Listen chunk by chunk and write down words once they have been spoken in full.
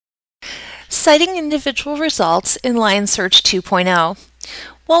Citing individual results in LionSearch 2.0.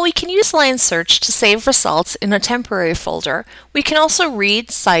 While we can use LionSearch to save results in a temporary folder, we can also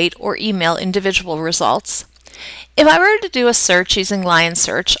read, cite, or email individual results. If I were to do a search using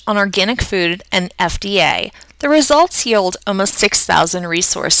LionSearch on organic food and FDA, the results yield almost 6,000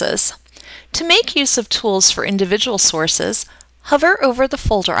 resources. To make use of tools for individual sources, hover over the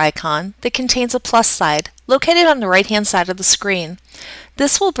folder icon that contains a plus sign located on the right-hand side of the screen.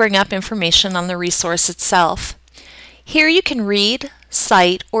 This will bring up information on the resource itself. Here you can read,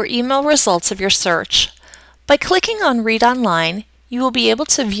 cite, or email results of your search. By clicking on Read Online, you will be able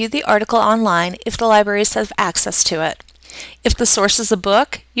to view the article online if the libraries have access to it. If the source is a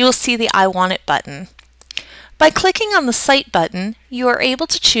book, you will see the I Want It button. By clicking on the Cite button, you are able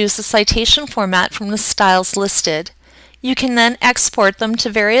to choose the citation format from the styles listed. You can then export them to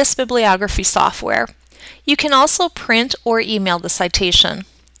various bibliography software. You can also print or email the citation.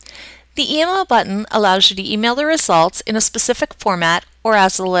 The Email button allows you to email the results in a specific format or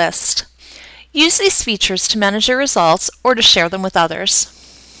as a list. Use these features to manage your results or to share them with others.